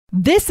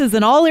This is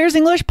an All Ears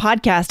English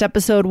podcast,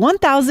 episode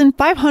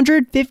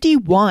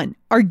 1551.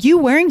 Are you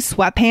wearing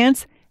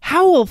sweatpants?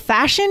 How will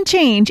fashion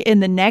change in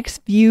the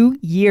next few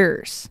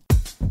years?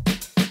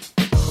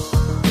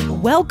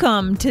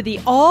 Welcome to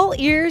the All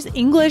Ears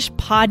English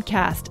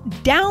podcast,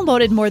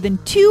 downloaded more than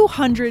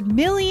 200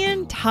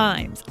 million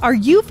times. Are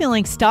you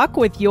feeling stuck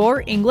with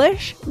your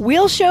English?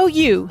 We'll show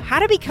you how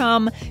to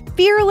become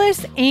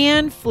fearless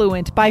and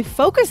fluent by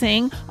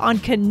focusing on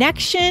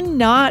connection,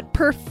 not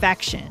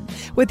perfection.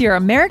 With your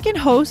American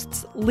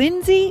hosts,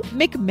 Lindsay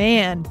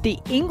McMahon, the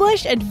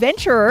English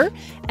adventurer,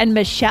 and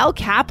Michelle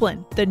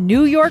Kaplan, the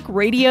New York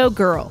radio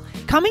girl.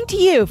 Coming to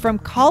you from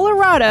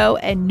Colorado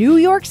and New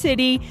York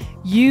City,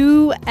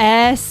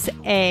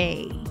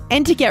 USA.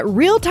 And to get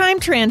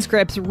real-time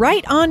transcripts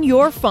right on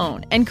your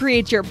phone and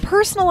create your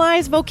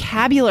personalized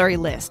vocabulary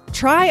list,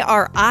 try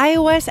our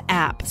iOS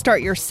app.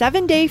 Start your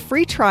 7-day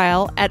free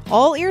trial at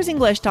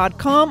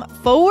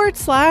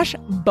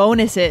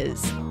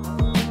allearsenglish.com/bonuses.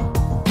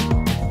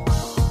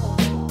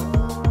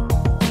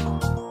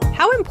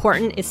 How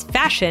important is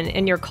fashion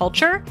in your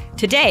culture?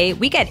 Today,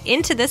 we get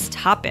into this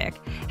topic.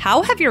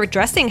 How have your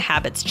dressing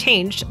habits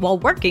changed while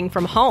working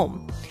from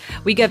home?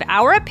 We give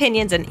our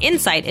opinions and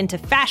insight into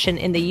fashion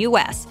in the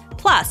U.S.,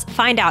 plus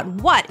find out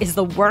what is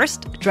the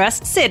worst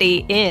dressed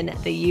city in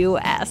the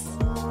U.S.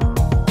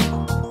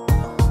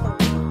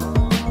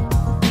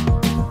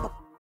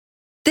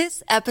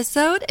 This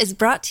episode is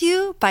brought to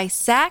you by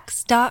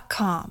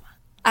Saks.com.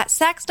 At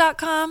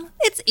Saks.com,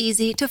 it's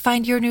easy to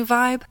find your new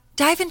vibe.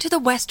 Dive into the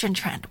Western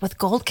trend with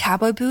gold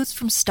cowboy boots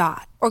from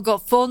Stott, or go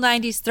full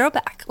 90s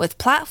throwback with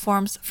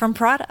platforms from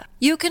Prada.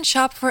 You can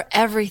shop for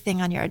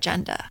everything on your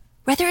agenda,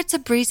 whether it's a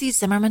breezy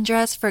Zimmermann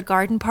dress for a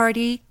garden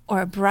party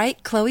or a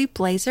bright Chloe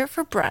blazer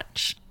for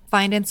brunch.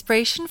 Find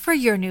inspiration for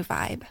your new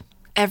vibe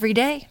every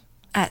day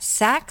at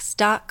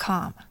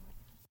Saks.com.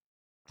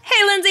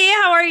 Hey, Lindsay,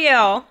 how are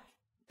you?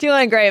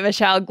 Doing great,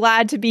 Michelle.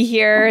 Glad to be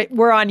here.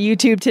 We're on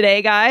YouTube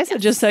today, guys. So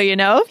just so you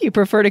know, if you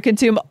prefer to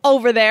consume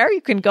over there,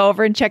 you can go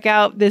over and check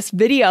out this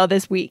video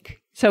this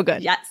week. So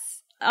good.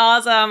 Yes.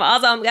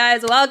 Awesome,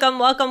 guys.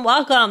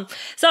 Welcome.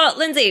 So,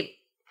 Lindsay,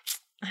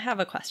 I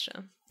have a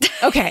question.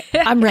 Okay,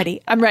 I'm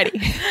ready. Ask All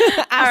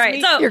right,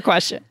 me so your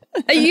question.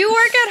 You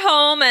work at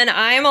home, and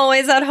I'm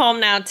always at home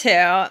now,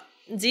 too.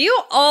 Do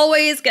you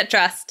always get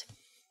dressed?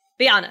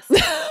 Be honest.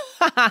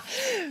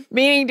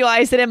 Meaning, do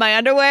I sit in my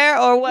underwear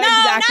or what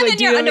exactly? No, not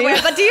in your underwear,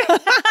 but do you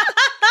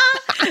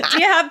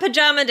have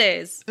pajama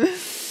days?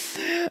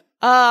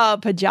 Oh,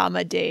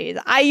 pajama days.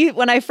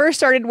 When I first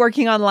started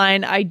working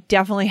online, I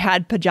definitely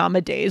had pajama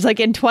days. Like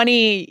in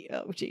I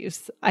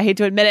hate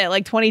to admit it,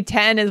 like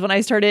 2010 is when I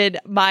started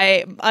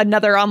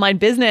another online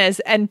business,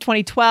 and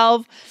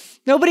 2012,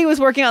 nobody was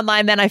working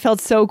online then. I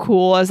felt so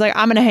cool. I was like,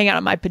 I'm going to hang out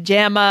in my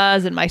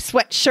pajamas and my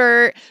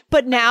sweatshirt.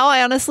 But now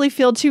I honestly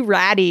feel too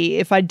ratty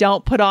if I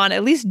don't put on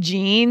at least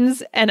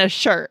jeans and a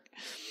shirt.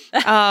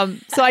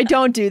 So I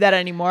don't do that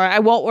anymore. I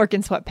won't work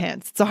in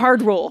sweatpants. It's a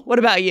hard rule. What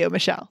about you,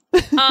 Michelle?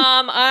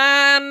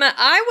 I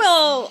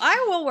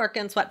will work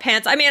in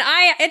sweatpants. I mean,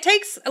 it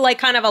takes like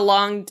kind of a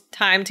long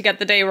time to get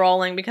the day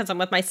rolling because I'm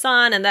with my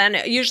son, and then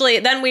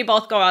then we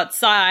both go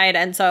outside,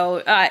 and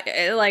so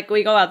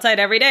we go outside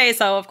every day.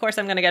 So of course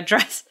I'm going to get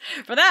dressed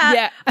for that.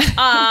 Yeah.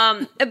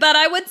 But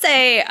I would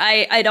say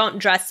I don't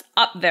dress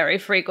up very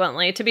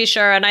frequently, to be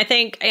sure. And I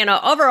think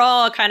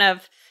overall kind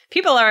of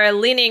people are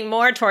leaning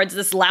more towards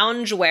this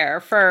loungewear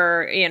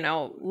for,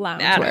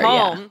 at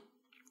home.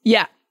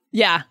 Yeah.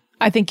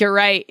 I think you're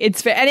right.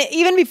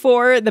 Even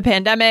before the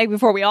pandemic,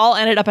 before we all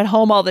ended up at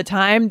home all the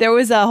time, there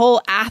was a whole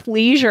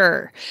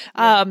athleisure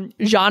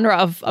genre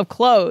of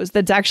clothes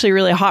that's actually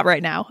really hot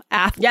right now.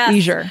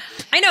 Athleisure.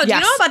 Yes. I know. Do you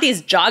know about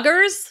these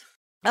joggers?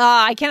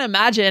 I can't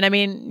imagine. I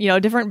mean,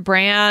 different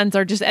brands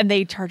and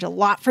they charge a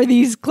lot for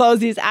these clothes.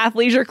 These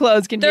athleisure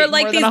clothes they're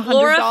like more these than $100.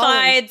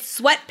 Glorified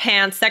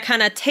sweatpants that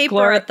kind of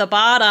taper at the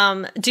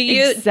bottom.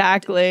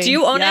 Exactly. Do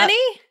you own any?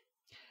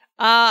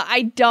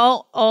 I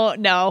don't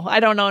own. No, I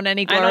don't own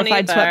any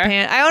glorified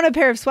sweatpants. I own a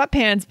pair of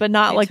sweatpants, but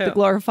not the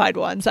glorified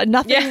ones.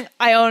 Nothing. Yeah.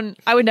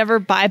 I would never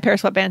buy a pair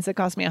of sweatpants that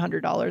cost me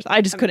 $100.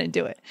 I just couldn't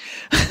do it.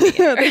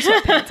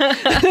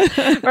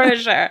 For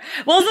sure.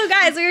 Well, so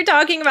guys, we were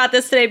talking about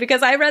this today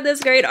because I read this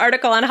great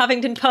article on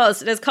Huffington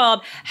Post. It is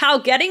called "How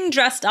Getting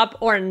Dressed Up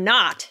or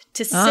Not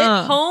to Sit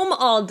Home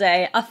All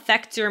Day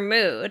Affects Your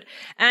Mood,"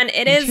 and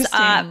it is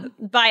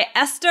by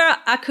Esther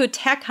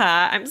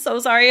Akuteka. I'm so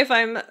sorry if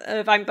I'm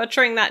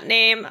butchering that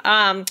name,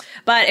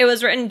 but it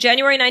was written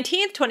January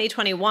 19th,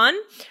 2021.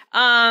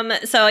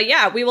 So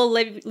yeah, we will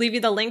leave you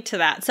the link to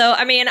that. So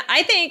I mean,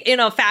 I think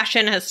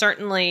fashion has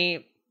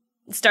certainly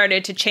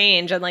started to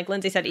change, and like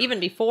Lindsay said,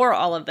 even before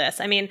all of this,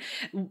 I mean,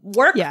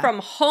 work from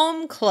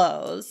home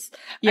clothes,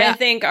 I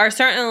think are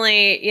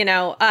certainly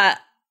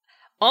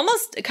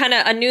almost kind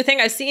of a new thing.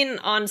 I've seen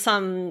on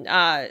some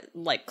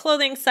like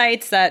clothing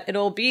sites that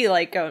it'll be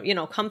like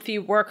comfy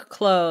work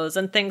clothes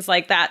and things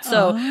like that.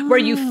 So where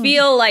you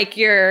feel like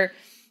you're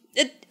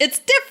it's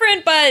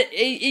different, but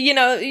you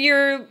know,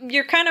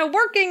 you're kind of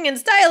working and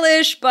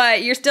stylish,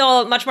 but you're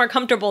still much more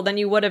comfortable than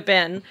you would have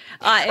been.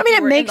 I mean,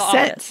 it makes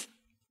sense.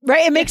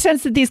 Right. It makes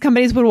sense that these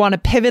companies would want to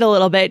pivot a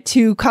little bit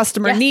to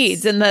customer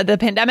needs. And the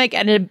pandemic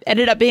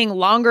ended up being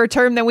longer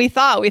term than we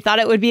thought. We thought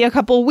it would be a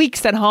couple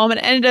weeks at home and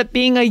it ended up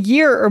being a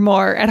year or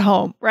more at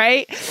home.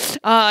 Right.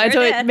 And so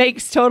it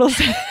makes total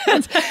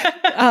sense.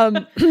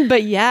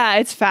 But yeah,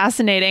 it's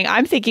fascinating.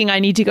 I'm thinking I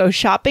need to go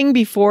shopping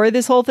before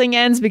this whole thing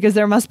ends because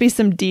there must be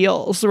some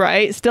deals,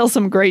 right? Still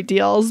some great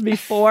deals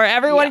before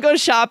everyone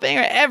goes shopping.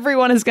 Or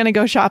everyone is going to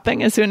go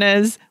shopping as soon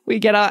as we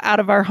get out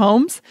of our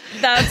homes.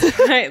 That's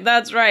right.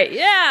 That's right.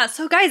 Yeah.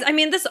 So guys, I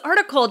mean, this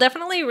article,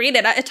 definitely read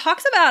it. It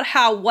talks about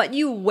how what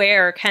you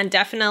wear can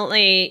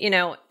definitely, you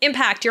know,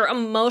 impact your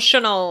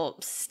emotional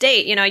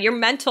state, you know, your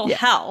mental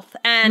health.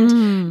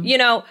 And, you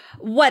know,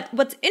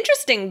 what's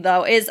interesting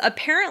though, is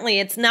apparently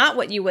it's not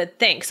what you would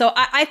think. So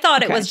I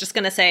thought it was just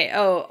going to say,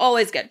 oh,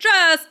 always get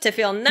dressed to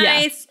feel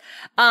nice.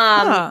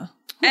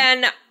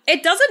 And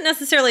it doesn't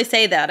necessarily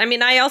say that. I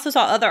mean, I also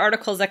saw other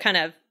articles that kind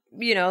of,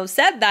 you know,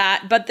 said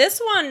that, but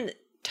this one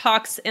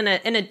talks in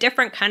a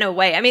different kind of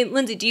way. I mean,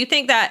 Lindsay, do you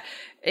think that,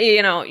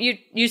 you know,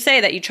 you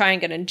say that you try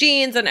and get in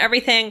jeans and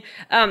everything.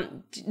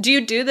 Do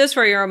you do this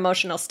for your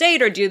emotional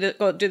state, or do you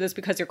do this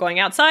because you're going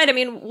outside? I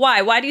mean,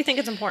 why? Why do you think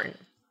it's important?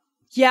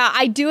 Yeah,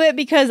 I do it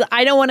because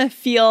I don't want to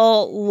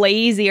feel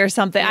lazy or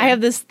something. I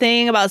have this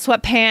thing about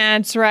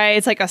sweatpants, right?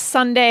 It's like a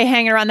Sunday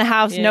hanging around the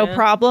house, no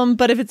problem.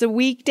 But if it's a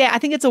weekday, I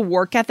think it's a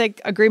work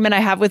ethic agreement I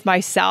have with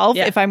myself.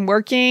 If I'm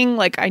working,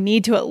 like I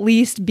need to at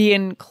least be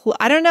in,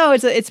 I don't know.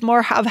 It's more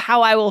of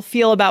how I will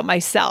feel about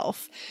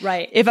myself.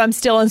 Right. If I'm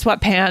still in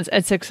sweatpants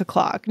at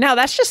 6:00. Now,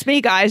 that's just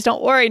me, guys.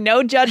 Don't worry.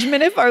 No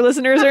judgment if our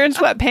listeners are in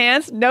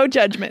sweatpants. No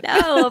judgment.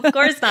 No, of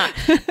course not.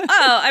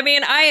 I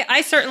mean,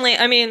 I certainly,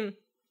 I mean,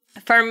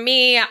 for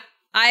me,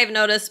 I've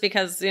noticed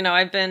because, you know,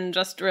 I've been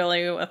just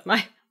really with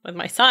my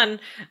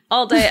son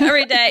all day,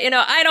 every day. You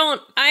know, I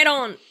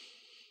don't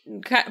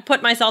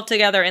put myself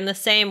together in the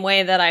same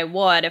way that I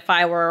would if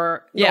I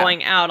were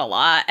going out a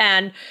lot.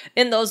 And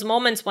in those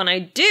moments when I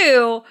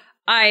do,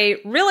 I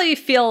really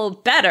feel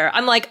better.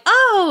 I'm like,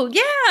 oh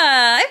yeah,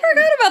 I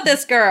forgot about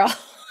this girl.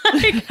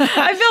 Like,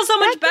 I feel so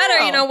much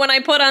better, you know, when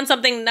I put on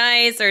something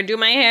nice or do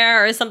my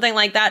hair or something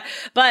like that.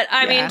 But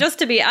I mean, just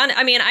to be honest,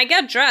 I mean, I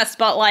get dressed,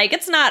 but like,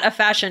 it's not a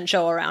fashion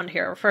show around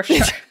here for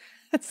sure.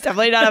 It's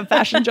definitely not a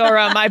fashion show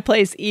around my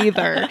place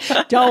either.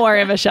 Don't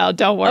worry, Michelle.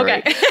 Don't worry.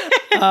 Okay.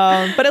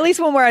 But at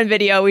least when we're on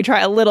video, we try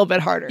a little bit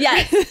harder.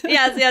 Yes.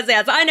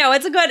 I know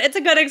it's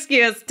a good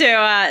excuse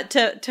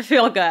to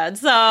feel good.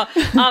 So,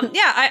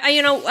 I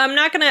you know, I'm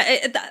not gonna.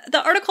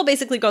 The article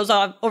basically goes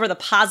over the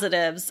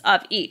positives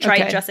of each,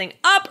 right? Dressing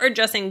up or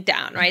dressing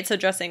down, right? So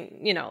dressing,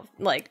 you know,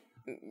 like,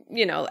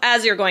 you know,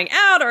 as you're going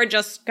out, or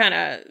just kind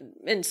of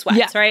in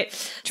sweats, right?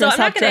 Dress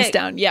up, dress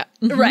down. Yeah.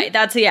 Right.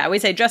 That's, we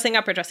say dressing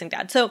up or dressing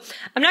down. So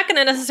I'm not going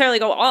to necessarily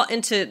go all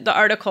into the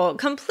article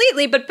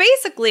completely, but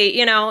basically,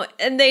 you know,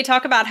 and they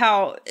talk about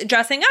how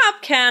dressing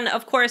up can,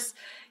 of course,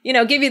 you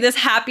know, give you this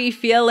happy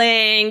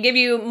feeling, give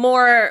you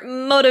more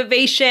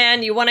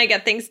motivation. You want to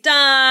get things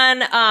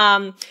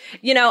done.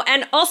 You know,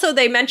 and also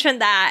they mentioned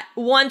that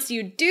once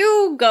you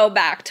do go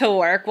back to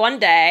work one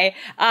day,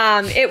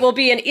 it will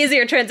be an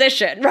easier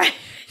transition, right?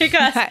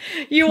 Because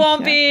you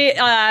won't be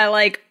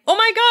like, oh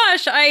my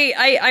gosh,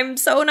 I'm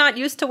so not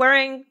used to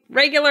wearing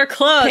regular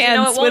clothes.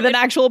 Pants with an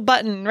actual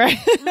button, right?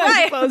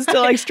 As opposed to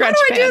like stretch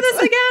pants. How do I do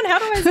this again? How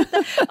do I do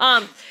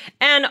that?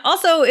 And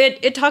also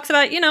it talks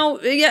about, you know,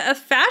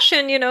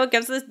 fashion, you know,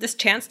 gives us this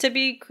chance to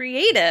be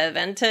creative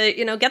and to,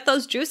 you know, get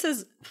those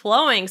juices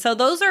flowing. So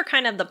those are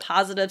kind of the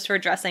positives for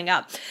dressing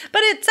up.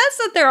 But it says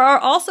that there are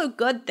also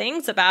good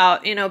things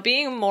about, you know,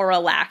 being more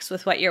relaxed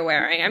with what you're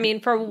wearing. I mean,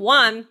 for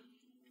one,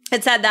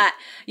 it said that,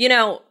 you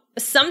know,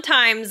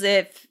 sometimes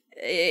if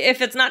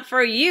it's not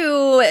for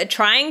you,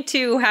 trying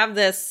to have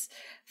this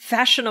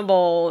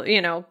fashionable,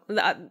 you know,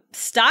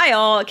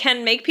 style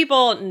can make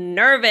people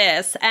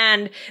nervous,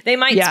 and they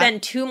might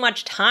spend too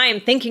much time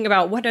thinking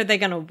about what are they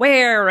going to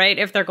wear, right?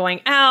 If they're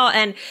going out,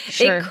 and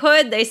it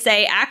could, they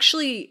say,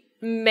 actually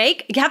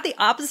have the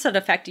opposite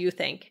effect you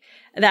think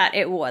that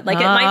it would. Like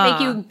it might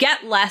make you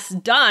get less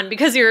done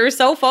because you're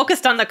so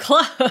focused on the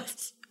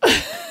clothes.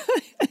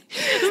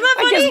 Isn't that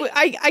funny?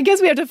 I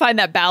guess we have to find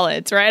that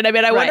balance, right? I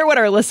mean, I wonder what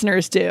our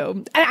listeners do.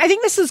 And I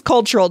think this is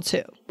cultural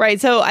too,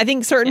 right? So I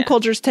think certain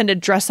cultures tend to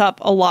dress up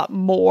a lot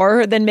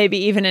more than maybe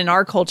even in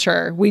our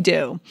culture we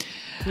do.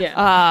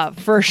 Yeah.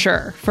 For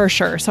sure.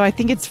 So I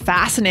think it's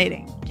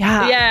fascinating.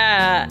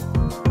 Yeah.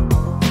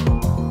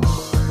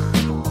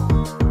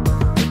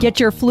 Get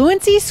your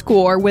fluency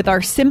score with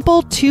our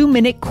simple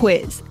 2-minute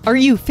quiz. Are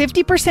you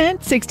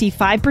 50%,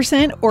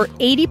 65%, or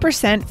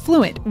 80%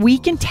 fluent? We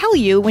can tell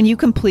you when you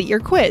complete your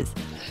quiz.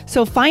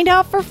 So find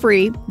out for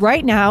free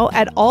right now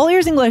at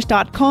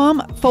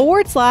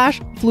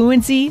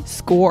allearsenglish.com/fluency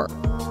score.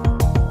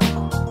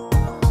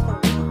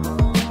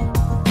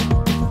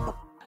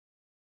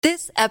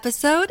 This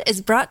episode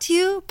is brought to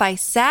you by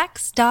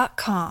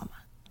Sax.com.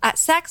 At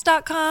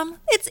Sax.com,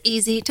 it's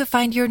easy to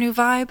find your new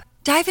vibe.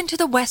 Dive into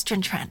the Western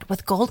trend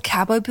with gold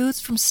cowboy boots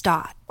from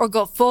Stott, or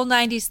go full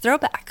 90s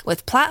throwback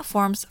with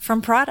platforms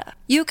from Prada.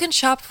 You can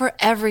shop for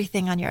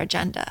everything on your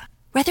agenda,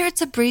 whether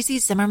it's a breezy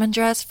Zimmermann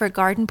dress for a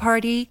garden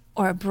party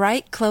or a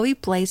bright Chloe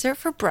blazer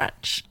for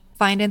brunch.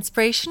 Find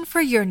inspiration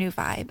for your new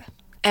vibe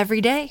every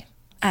day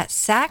at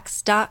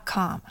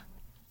Saks.com.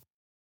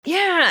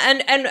 Yeah,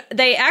 and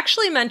they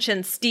actually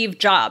mentioned Steve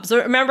Jobs.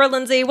 Remember,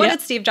 Lindsay, what did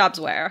Steve Jobs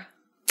wear?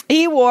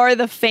 He wore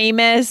the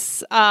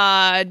famous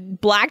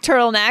black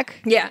turtleneck.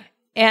 Yeah.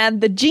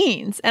 And the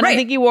jeans. And I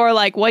think he wore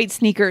like white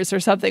sneakers or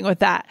something with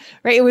that.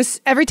 Right. It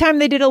was every time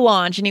they did a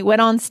launch and he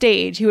went on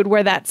stage, he would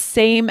wear that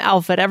same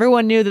outfit.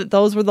 Everyone knew that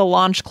those were the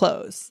launch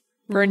clothes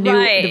for a new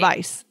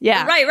device.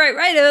 Yeah. Right.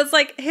 It was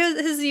like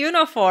his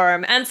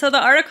uniform. And so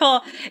the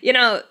article,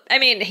 I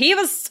mean, he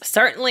was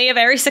certainly a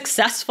very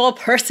successful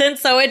person,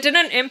 so it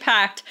didn't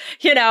impact,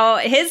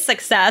 his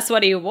success,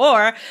 what he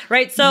wore.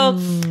 Right. So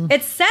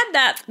it said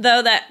that,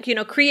 though, that,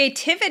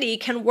 creativity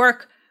can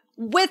work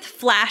with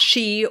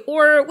flashy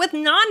or with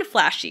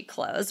non-flashy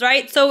clothes,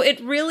 right? So it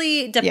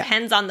really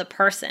depends on the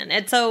person.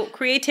 And so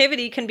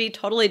creativity can be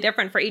totally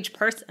different for each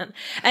person.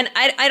 And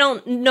I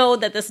don't know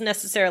that this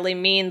necessarily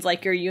means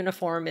like your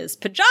uniform is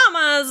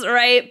pajamas,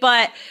 right?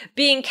 But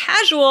being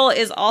casual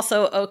is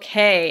also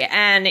okay.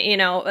 And,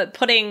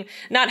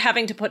 not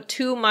having to put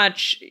too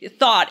much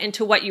thought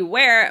into what you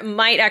wear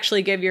might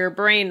actually give your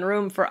brain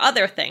room for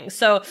other things.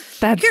 So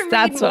you can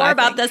read more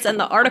about this in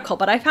the article,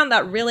 but I found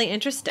that really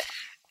interesting.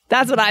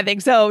 That's what I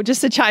think. So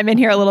just to chime in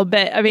here a little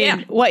bit, I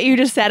mean, what you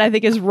just said, I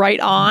think is right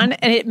on.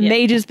 And it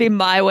may just be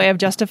my way of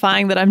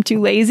justifying that I'm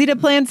too lazy to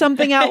plan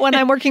something out when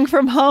I'm working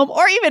from home,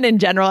 or even in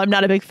general. I'm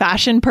not a big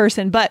fashion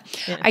person, but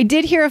I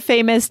did hear a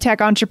famous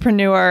tech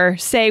entrepreneur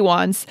say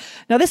once,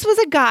 now this was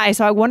a guy,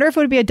 so I wonder if it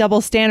would be a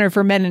double standard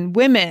for men and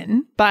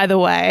women, by the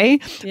way.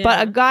 Yeah.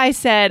 But a guy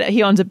said,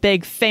 he owns a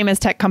big famous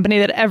tech company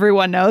that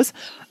everyone knows.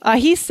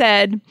 He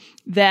said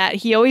that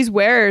he always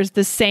wears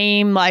the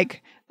same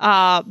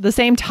the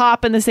same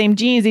top and the same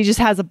jeans. He just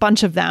has a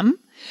bunch of them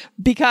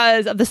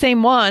because of the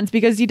same ones,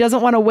 because he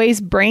doesn't want to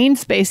waste brain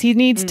space. He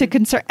needs to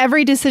concern.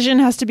 Every decision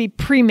has to be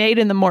pre-made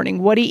in the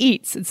morning. What he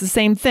eats, it's the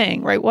same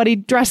thing, right? What he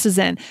dresses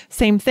in,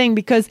 same thing,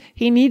 because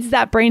he needs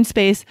that brain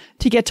space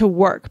to get to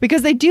work.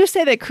 Because they do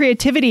say that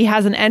creativity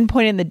has an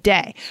endpoint in the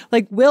day.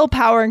 Like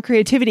willpower and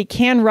creativity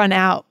can run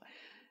out,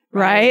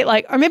 right?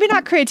 Like, or maybe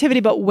not creativity,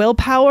 but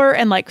willpower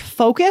and like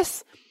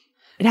focus.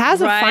 It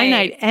has a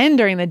finite end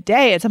during the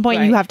day. At some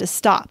point, you have to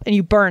stop and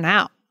you burn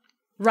out.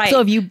 Right.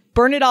 So if you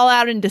burn it all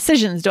out in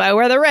decisions, do I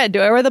wear the red? Do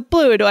I wear the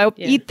blue? Do I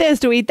eat this?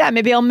 Do I eat that?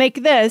 Maybe I'll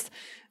make this.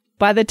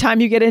 By the time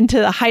you get into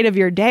the height of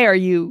your day, are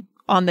you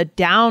on the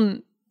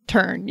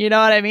downturn? You know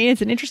what I mean?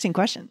 It's an interesting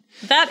question.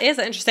 That is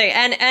interesting.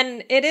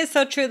 And it is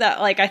so true that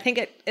I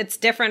think it's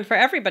different for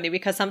everybody,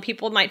 because some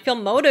people might feel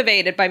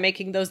motivated by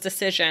making those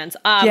decisions.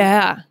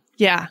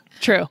 Yeah,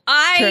 true.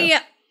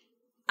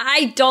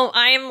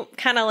 I'm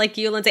kind of like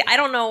you, Lindsay. I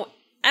don't know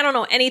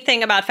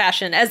anything about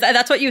fashion, as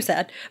that's what you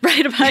said,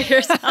 right? About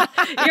yourself.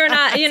 You're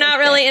not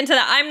really into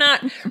that. I'm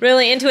not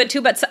really into it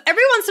too, but so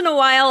every once in a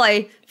while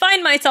I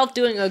find myself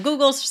doing a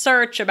Google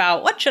search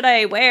about what should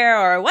I wear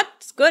or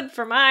what's good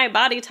for my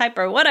body type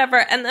or whatever.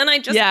 And then I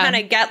just kind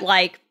of get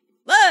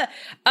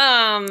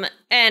and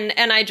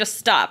I just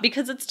stop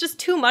because it's just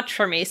too much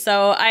for me.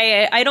 So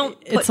I don't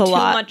put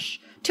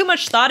too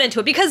much thought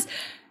into it, because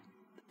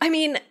I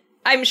mean,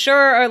 I'm sure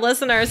our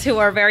listeners who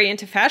are very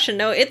into fashion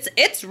know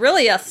it's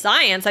really a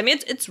science. I mean,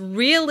 it's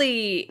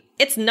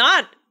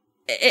not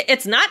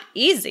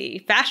easy.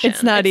 Fashion.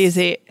 It's not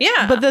easy.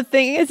 Yeah. But the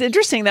thing is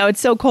interesting though,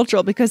 it's so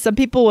cultural, because some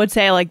people would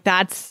say like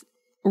that's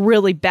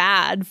really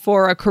bad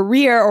for a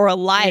career or a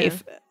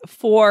life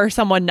for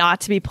someone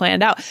not to be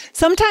planned out.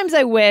 Sometimes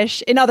I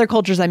wish in other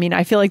cultures, I mean,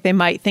 I feel like they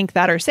might think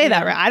that or say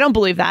that, right? I don't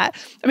believe that.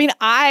 I mean,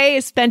 I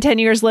spent 10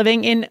 years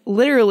living in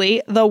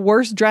literally the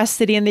worst dressed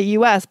city in the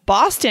US,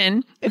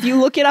 Boston. If you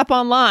look it up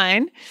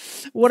online,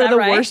 what are the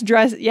worst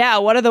dressed? Yeah.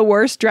 What are the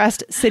worst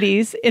dressed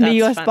cities in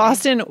the US? Funny.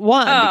 Boston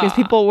won because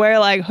people wear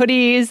like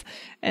hoodies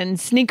and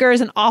sneakers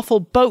and awful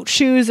boat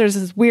shoes. There's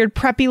this weird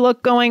preppy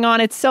look going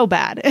on. It's so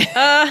bad.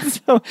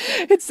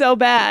 It's so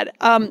bad.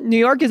 New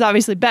York is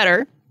obviously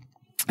better.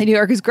 And New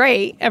York is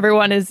great.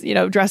 Everyone is,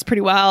 dressed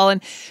pretty well.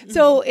 And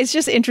so it's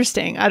just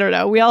interesting. I don't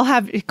know. We all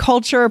have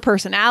culture,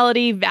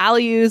 personality,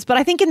 values. But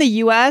I think in the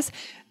US,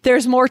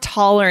 there's more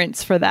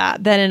tolerance for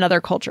that than in other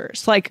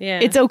cultures.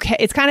 It's okay.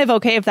 It's kind of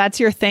okay if that's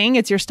your thing,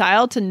 it's your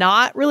style, to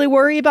not really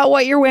worry about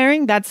what you're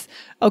wearing. That's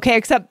okay.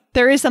 Except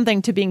there is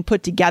something to being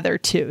put together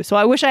too. So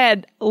I wish I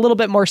had a little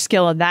bit more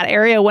skill in that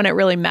area when it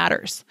really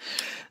matters.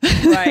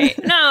 Right.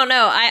 No,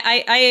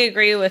 I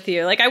agree with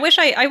you. Like, I wish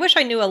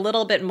I knew a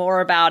little bit more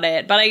about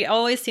it, but I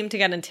always seem to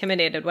get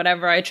intimidated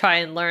whenever I try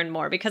and learn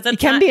more, because it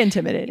can be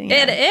intimidating.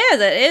 Yeah. It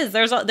is.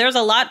 There's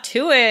a lot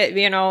to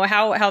it,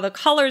 how the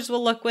colors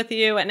will look with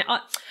you. And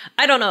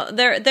I don't know,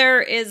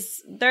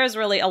 there's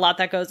really a lot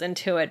that goes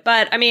into it.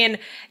 But I mean,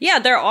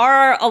 there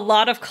are a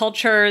lot of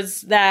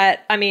cultures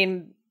that, I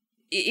mean,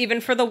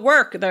 even for the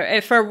work,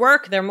 for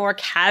work, they're more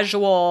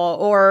casual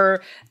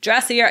or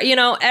dressier, you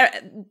know.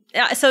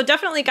 So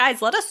definitely,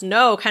 guys, let us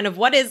know kind of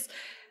what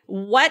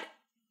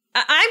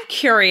I'm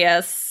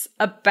curious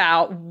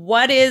about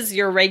what is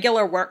your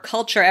regular work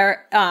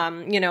culture,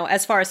 you know,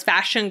 as far as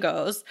fashion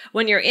goes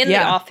when you're in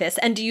the office.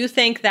 And do you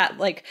think that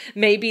like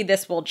maybe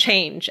this will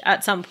change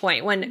at some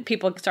point when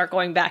people start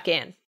going back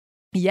in?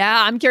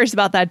 Yeah, I'm curious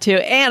about that too.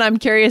 And I'm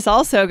curious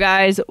also,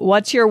 guys,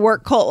 what's your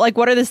work cult? Like,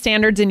 what are the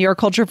standards in your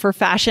culture for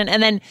fashion?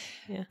 And then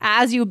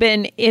as you've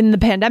been in the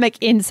pandemic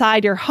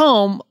inside your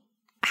home,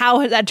 how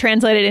has that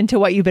translated into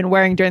what you've been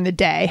wearing during the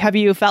day? Have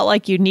you felt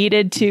like you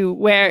needed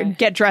to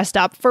get dressed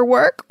up for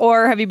work,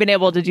 or have you been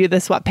able to do the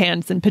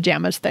sweatpants and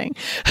pajamas thing?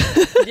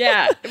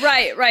 Yeah,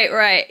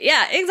 right.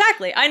 Yeah,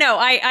 exactly. I know.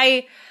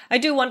 I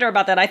do wonder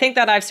about that. I think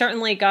that I've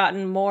certainly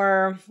gotten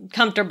more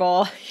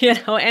comfortable, you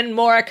know, and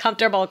more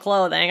comfortable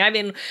clothing. I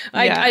mean,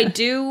 I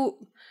do.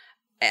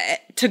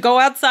 To go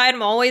outside,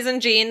 I'm always in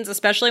jeans,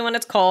 especially when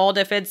it's cold.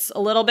 If it's a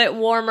little bit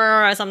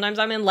warmer, sometimes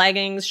I'm in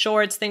leggings,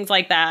 shorts, things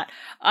like that.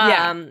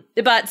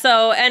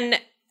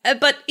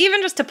 But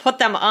even just to put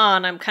them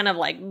on, I'm kind of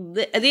like,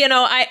 you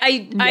know,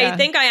 I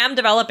think I am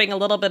developing a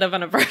little bit of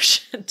an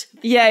aversion to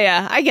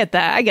Yeah, I get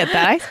that.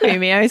 I see what you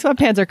mean.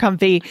 Sweatpants are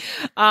comfy.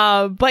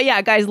 But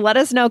yeah, guys, let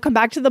us know. Come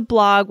back to the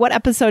blog. What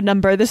episode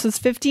number? This was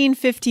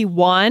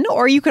 1551.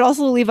 Or you could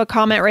also leave a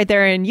comment right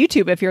there in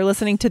YouTube if you're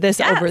listening to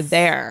this over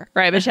there.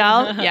 Right,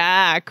 Michelle?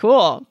 Yeah,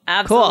 cool.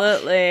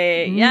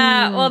 Absolutely. Cool.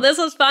 Yeah. Well, this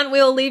was fun. We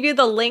will leave you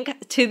the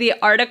link to the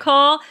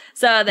article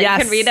so that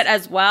you can read it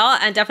as well.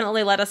 And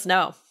definitely let us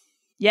know.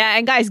 Yeah.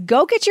 And guys,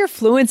 go get your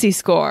fluency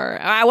score.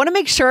 I want to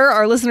make sure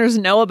our listeners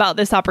know about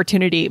this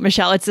opportunity.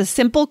 Michelle, it's a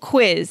simple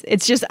quiz.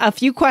 It's just a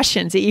few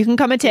questions that you can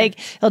come and take.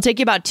 It'll take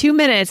you about 2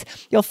 minutes.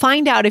 You'll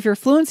find out if your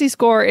fluency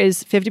score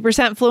is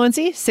 50%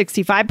 fluency,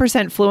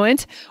 65%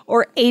 fluent,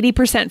 or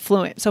 80%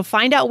 fluent. So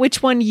find out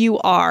which one you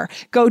are.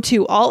 Go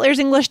to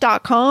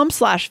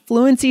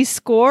allearsenglish.com/fluency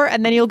score,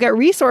 and then you'll get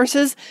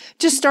resources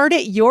to start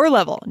at your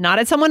level, not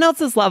at someone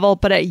else's level,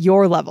 but at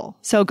your level.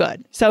 So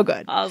good. So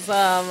good.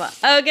 Awesome.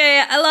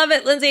 Okay. I love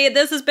it, Lindsay.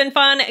 This has been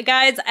fun,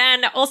 guys.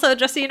 And also,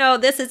 just so you know,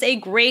 this is a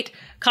great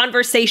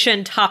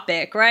conversation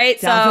topic,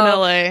 right?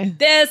 Definitely. So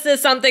this is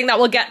something that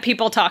will get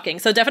people talking.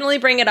 So definitely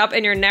bring it up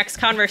in your next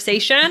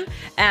conversation.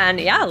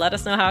 And yeah, let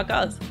us know how it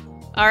goes.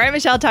 All right,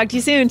 Michelle. Talk to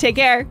you soon. Take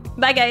care.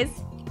 Bye, guys.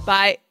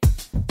 Bye.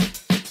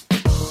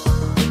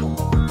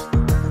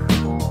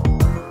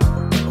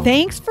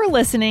 Thanks for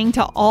listening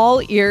to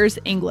All Ears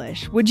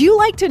English. Would you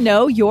like to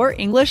know your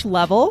English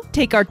level?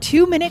 Take our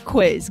 2-minute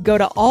quiz. Go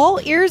to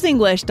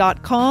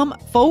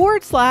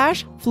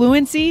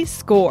allearsenglish.com/fluency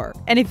score.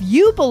 And if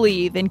you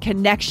believe in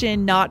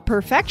connection, not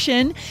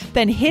perfection,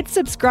 then hit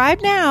subscribe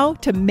now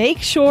to make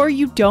sure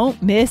you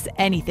don't miss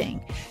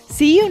anything.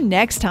 See you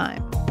next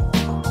time.